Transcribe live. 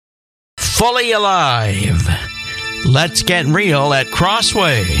Fully Alive. Let's get real at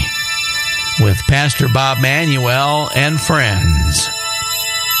Crossway with Pastor Bob Manuel and friends.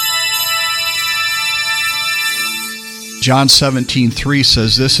 John 17:3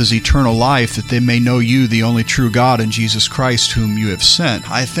 says, "This is eternal life, that they may know you, the only true God, and Jesus Christ, whom you have sent."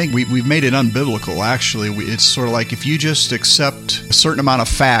 I think we've made it unbiblical, actually. It's sort of like if you just accept a certain amount of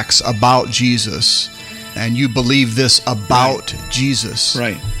facts about Jesus, and you believe this about Jesus,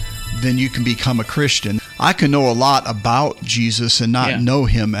 then you can become a Christian. I can know a lot about Jesus and not know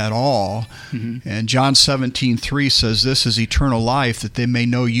him at all. Mm-hmm. And John 17:3 says, "This is eternal life, that they may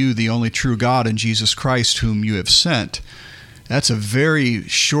know you, the only true God, and Jesus Christ, whom you have sent." That's a very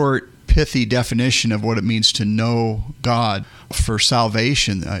short, pithy definition of what it means to know God. For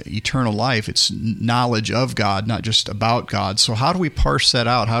salvation, eternal life, it's knowledge of God, not just about God. So how do we parse that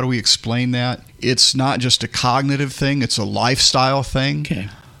out? How do we explain that? It's not just a cognitive thing, it's a lifestyle thing. Okay.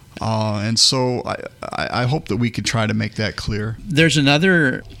 And so I hope that we could try to make that clear. There's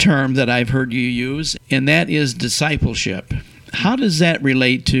another term that I've heard you use, and that is discipleship. How does that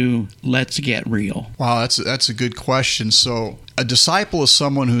relate to Let's Get Real? Wow, that's a good question. So a disciple is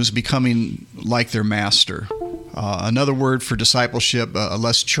someone who's becoming like their master. Another word for discipleship, a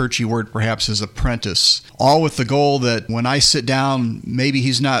less churchy word perhaps, is apprentice. All with the goal that when I sit down, maybe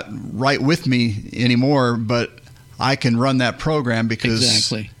he's not right with me anymore, but I can run that program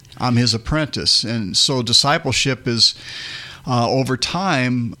because I'm his apprentice. And so discipleship is, over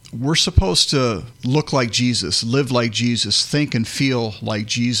time, we're supposed to look like Jesus, live like Jesus, think and feel like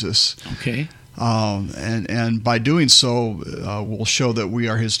Jesus. Okay. And by doing so, we'll show that we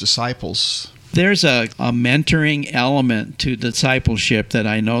are his disciples. There's a mentoring element to discipleship that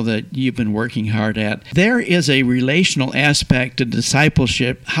I know that you've been working hard at. There is a relational aspect to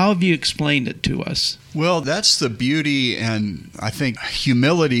discipleship. How have you explained it to us? Well, that's the beauty, and I think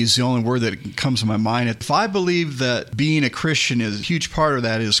humility is the only word that comes to my mind. If I believe that being a Christian is a huge part of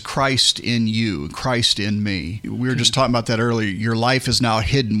that is Christ in you, Christ in me. We were just talking about that earlier. Your life is now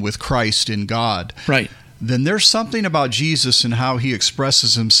hidden with Christ in God. Right. Then there's something about Jesus and how he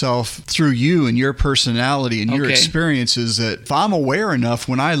expresses himself through you and your personality and your experiences that if I'm aware enough,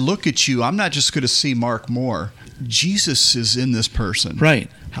 when I look at you, I'm not just going to see Mark Moore. Jesus is in this person. Right.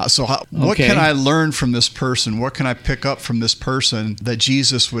 What can I learn from this person? What can I pick up from this person that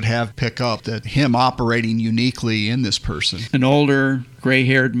Jesus would have pick up, that him operating uniquely in this person? An older,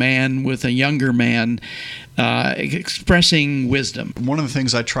 gray-haired man with a younger man expressing wisdom. One of the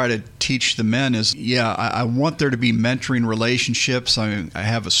things I try to teach the men is, I want there to be mentoring relationships. I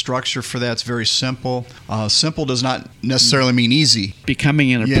have a structure for that. It's very simple. Simple does not necessarily mean easy.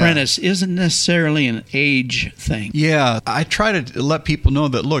 Becoming an apprentice isn't necessarily an age thing. Yeah, I try to let people know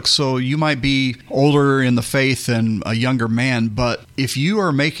that, look, so you might be older in the faith than a younger man, but if you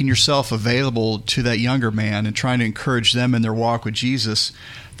are making yourself available to that younger man and trying to encourage them in their walk with Jesus,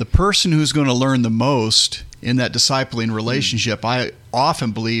 the person who's going to learn the most in that discipling relationship, I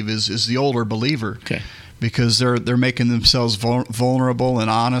often believe, is the older believer. Okay. Because they're making themselves vulnerable and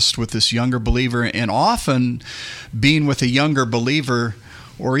honest with this younger believer, and often being with a younger believer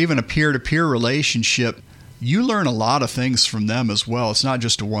or even a peer-to-peer relationship, you learn a lot of things from them as well. It's not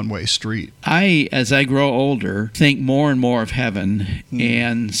just a one-way street. As I grow older, think more and more of heaven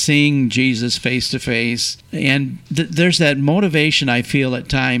and seeing Jesus face to face. And there's that motivation I feel at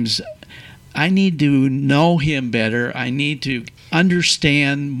times. I need to know him better. I need to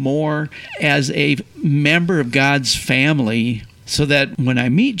understand more as a member of God's family so that when I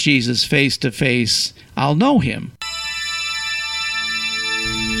meet Jesus face to face, I'll know him.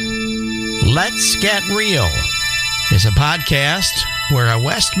 Let's Get Real is a podcast where a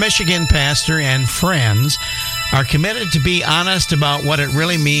West Michigan pastor and friends are committed to be honest about what it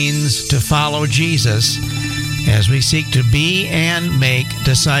really means to follow Jesus as we seek to be and make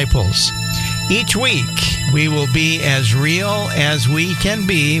disciples. Each week, we will be as real as we can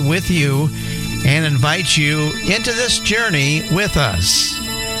be with you and invite you into this journey with us.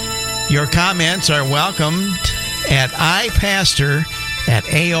 Your comments are welcomed at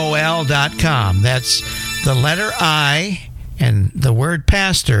ipastor@aol.com. That's the letter I and the word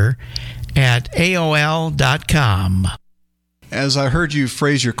pastor at aol.com. As I heard you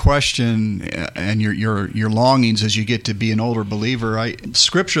phrase your question and your longings as you get to be an older believer,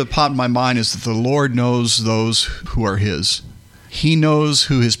 scripture that popped in my mind is that the Lord knows those who are his. He knows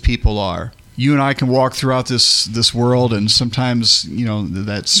who his people are. You and I can walk throughout this world, and sometimes,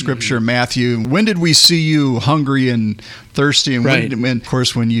 that scripture, Matthew, when did we see you hungry and thirsty? And, of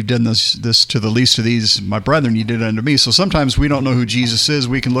course, when you've done this to the least of these, my brethren, you did it unto me. So sometimes we don't know who Jesus is.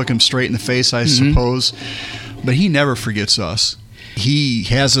 We can look him straight in the face, I suppose. But he never forgets us. He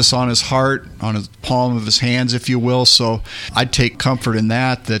has us on his heart, on his palm of his hands, if you will. So I take comfort in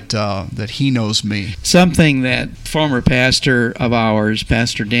that he knows me. Something that former pastor of ours,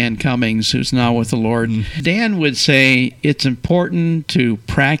 Pastor Dan Cummings, who's now with the Lord, Dan would say it's important to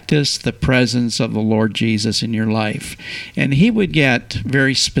practice the presence of the Lord Jesus in your life. And he would get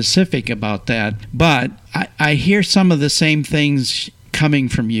very specific about that. But I hear some of the same things coming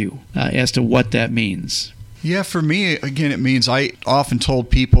from you as to what that means. Yeah, for me, again, it means I often told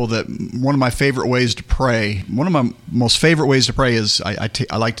people that one of my favorite ways to pray, one of my most favorite ways to pray is I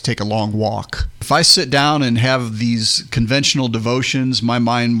like to take a long walk. If I sit down and have these conventional devotions, my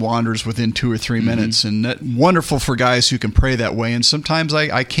mind wanders within 2 or 3 minutes. And that's wonderful for guys who can pray that way. And sometimes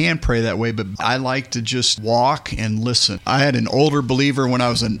I can pray that way, but I like to just walk and listen. I had an older believer when I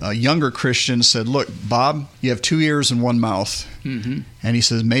was a younger Christian said, "Look, Bob, you have 2 ears and 1 mouth." And he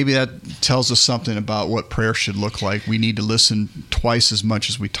says, maybe that tells us something about what prayer should look like. We need to listen twice as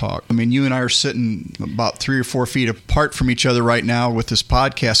much as we talk. I mean, you and I are sitting about 3 or 4 feet apart from each other right now with this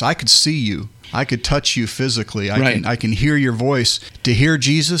podcast. I could see you. I could touch you physically. I can hear your voice. To hear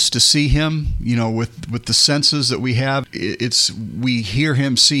Jesus, to see him, with the senses that we have, we hear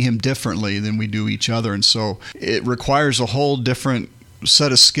him, see him differently than we do each other. And so it requires a whole different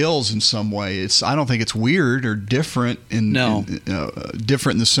set of skills in some way. I don't think it's weird or different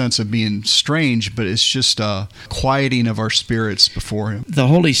different in the sense of being strange, but it's just a quieting of our spirits before him. The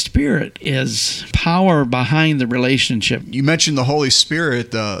Holy Spirit is power behind the relationship. You mentioned the Holy Spirit.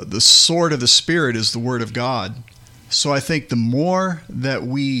 The sword of the Spirit is the Word of God. So I think the more that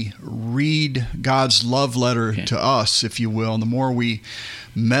we read God's love letter to us, if you will, and the more we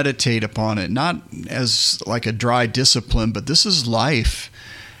meditate upon it, not as like a dry discipline, but this is life.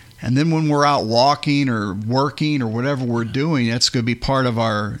 And then when we're out walking or working or whatever we're doing, that's going to be part of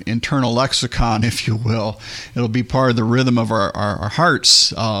our internal lexicon, if you will. It'll be part of the rhythm of our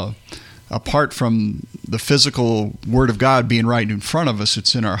hearts. Apart from the physical Word of God being right in front of us,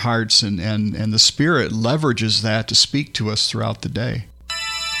 it's in our hearts, and the Spirit leverages that to speak to us throughout the day.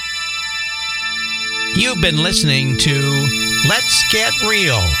 You've been listening to Let's Get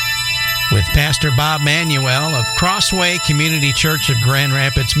Real with Pastor Bob Manuel of Crossway Community Church of Grand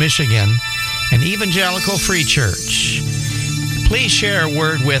Rapids, Michigan, an evangelical free church. Please share a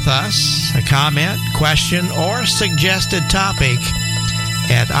word with us, a comment, question, or suggested topic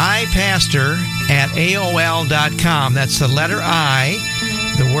at ipastor@aol.com. That's the letter I,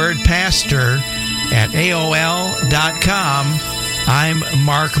 the word pastor, @aol.com. I'm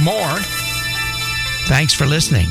Mark Moore. Thanks for listening.